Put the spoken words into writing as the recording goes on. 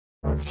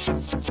If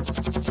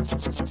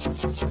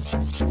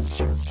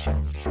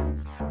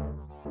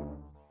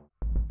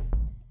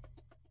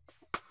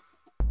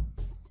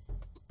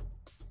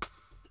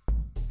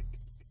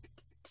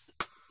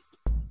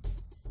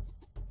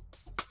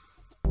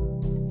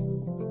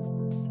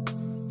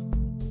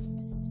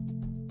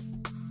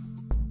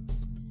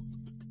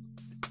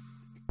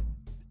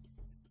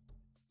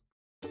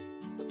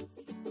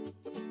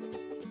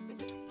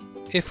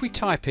we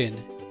type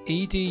in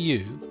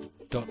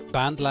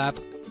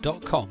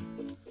edu.bandlab.com,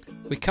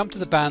 we come to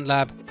the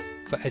BandLab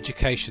for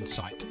Education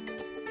site.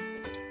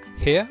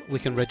 Here we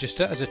can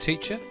register as a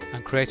teacher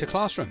and create a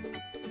classroom.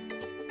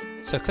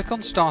 So click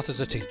on Start as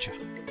a Teacher.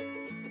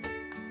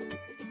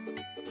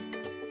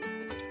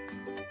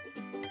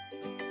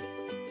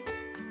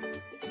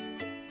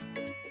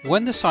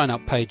 When the sign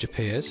up page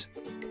appears,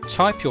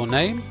 type your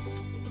name,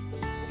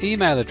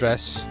 email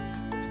address,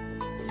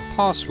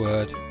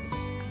 password,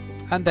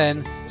 and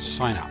then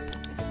sign up.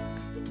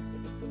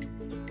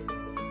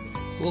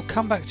 We'll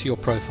come back to your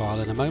profile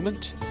in a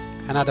moment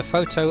and add a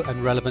photo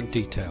and relevant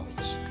details.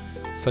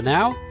 For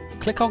now,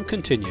 click on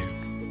Continue.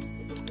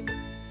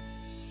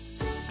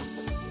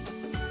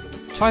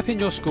 Type in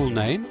your school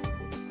name,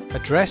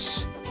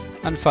 address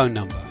and phone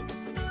number.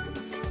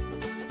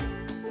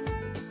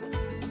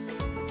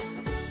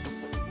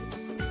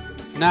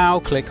 Now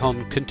click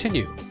on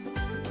Continue.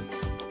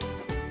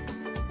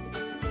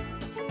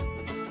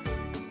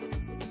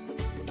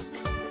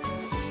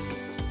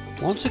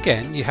 Once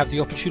again, you have the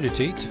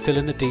opportunity to fill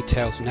in the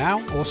details now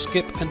or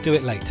skip and do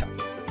it later.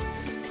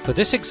 For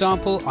this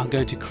example, I'm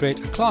going to create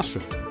a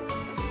classroom.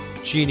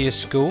 Genius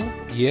School,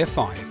 Year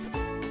 5.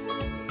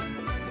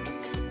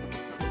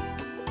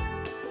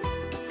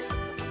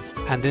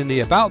 And in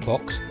the About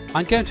box,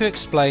 I'm going to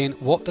explain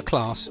what the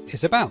class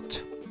is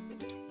about.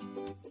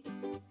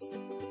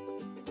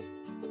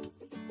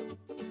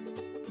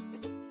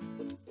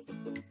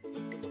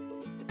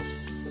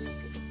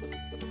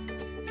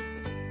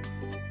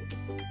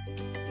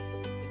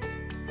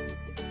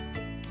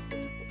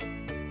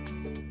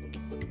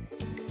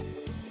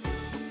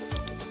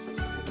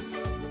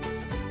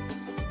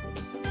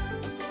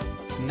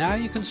 Now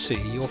you can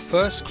see your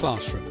first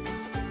classroom.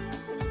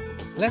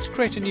 Let's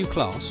create a new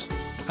class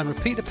and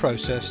repeat the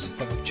process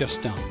that we've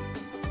just done.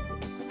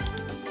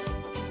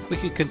 We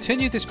can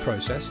continue this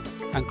process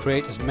and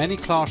create as many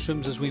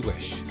classrooms as we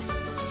wish.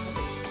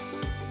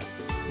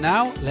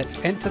 Now let's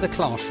enter the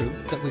classroom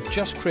that we've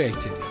just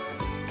created.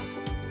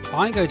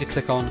 I'm going to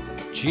click on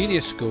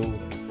Genius School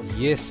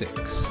Year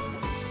 6.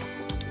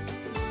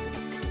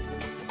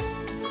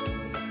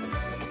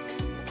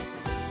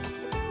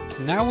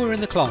 Now we're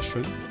in the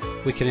classroom.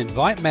 We can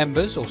invite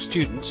members or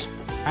students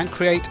and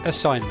create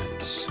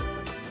assignments.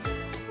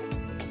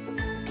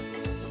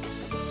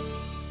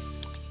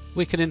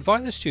 We can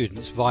invite the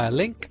students via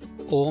link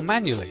or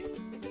manually.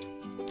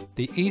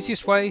 The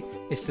easiest way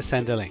is to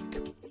send a link.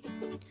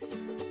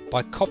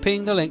 By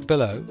copying the link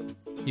below,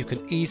 you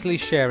can easily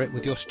share it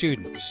with your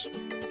students.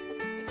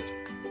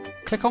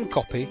 Click on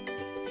Copy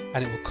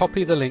and it will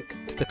copy the link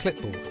to the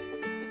clipboard.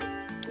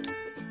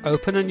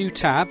 Open a new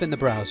tab in the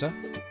browser,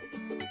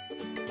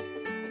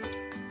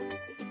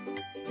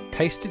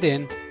 paste it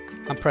in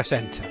and press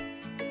Enter.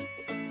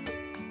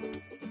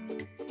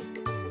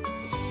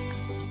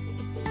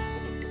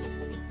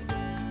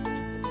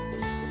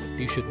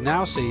 You should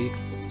now see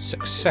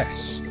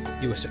Success.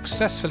 You were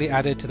successfully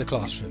added to the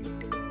classroom.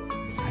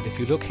 And if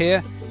you look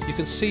here, you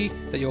can see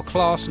that your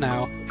class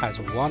now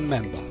has one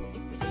member.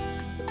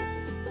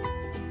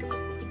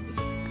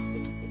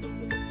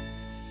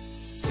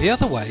 The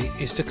other way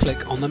is to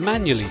click on the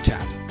Manually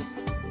tab.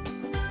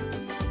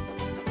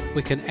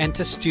 We can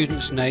enter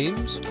students'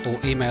 names or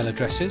email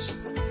addresses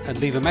and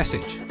leave a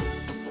message.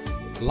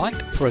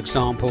 Like, for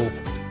example,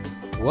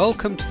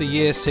 "Welcome to the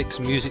Year 6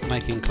 music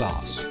making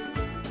class."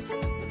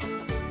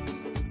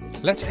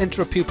 Let's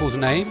enter a pupil's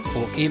name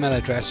or email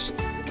address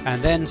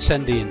and then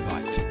send the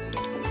invite.